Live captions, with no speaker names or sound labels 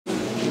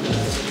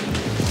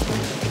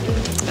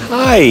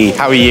Hi,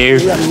 how are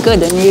you? I'm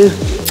good, and you?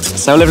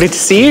 So lovely to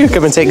see you.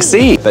 Come and take a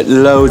seat. But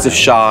loads of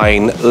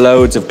shine,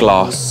 loads of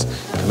gloss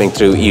coming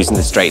through using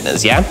the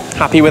straighteners, yeah?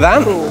 Happy with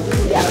that? Cool.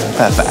 Yeah.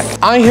 Perfect.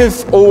 I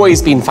have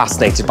always been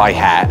fascinated by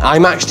hair.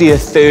 I'm actually a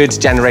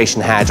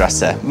third-generation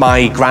hairdresser.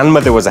 My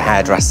grandmother was a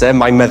hairdresser.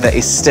 My mother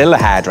is still a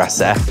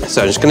hairdresser.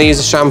 So I'm just gonna use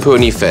a shampoo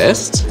on you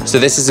first. So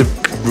this is a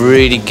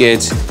really good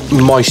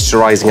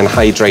moisturizing and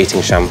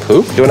hydrating shampoo.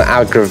 You don't want to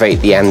aggravate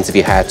the ends of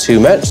your hair too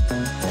much.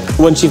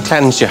 Once you've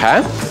cleansed your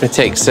hair, I'm gonna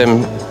take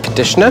some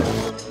conditioner.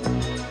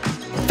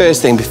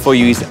 First thing, before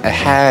you use a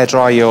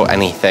hairdryer or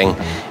anything,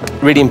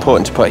 really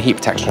important to put heat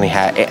protection on your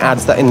hair. It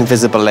adds that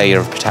invisible layer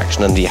of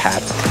protection under your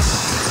head.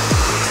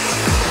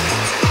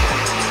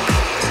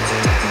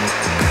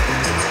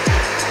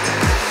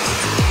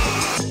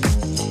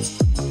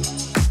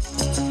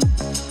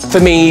 For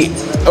me,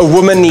 a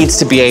woman needs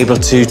to be able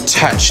to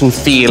touch and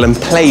feel and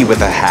play with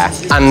her hair.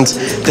 And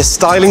the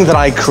styling that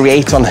I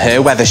create on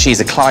her, whether she's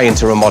a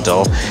client or a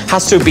model,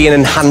 has to be an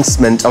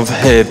enhancement of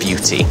her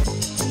beauty.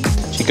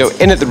 You go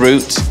in at the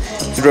root,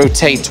 you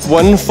rotate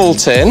one full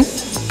turn,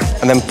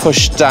 and then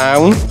push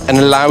down and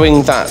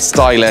allowing that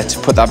styler to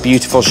put that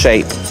beautiful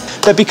shape.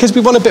 But because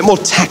we want a bit more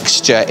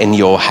texture in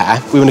your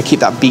hair, we want to keep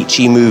that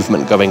beachy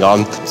movement going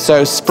on.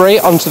 So spray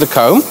it onto the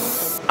comb.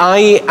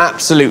 I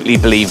absolutely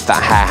believe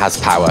that hair has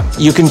power.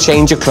 You can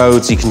change your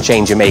clothes, you can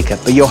change your makeup,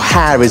 but your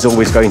hair is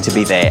always going to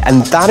be there.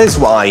 And that is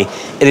why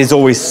it is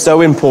always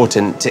so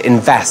important to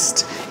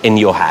invest in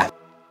your hair.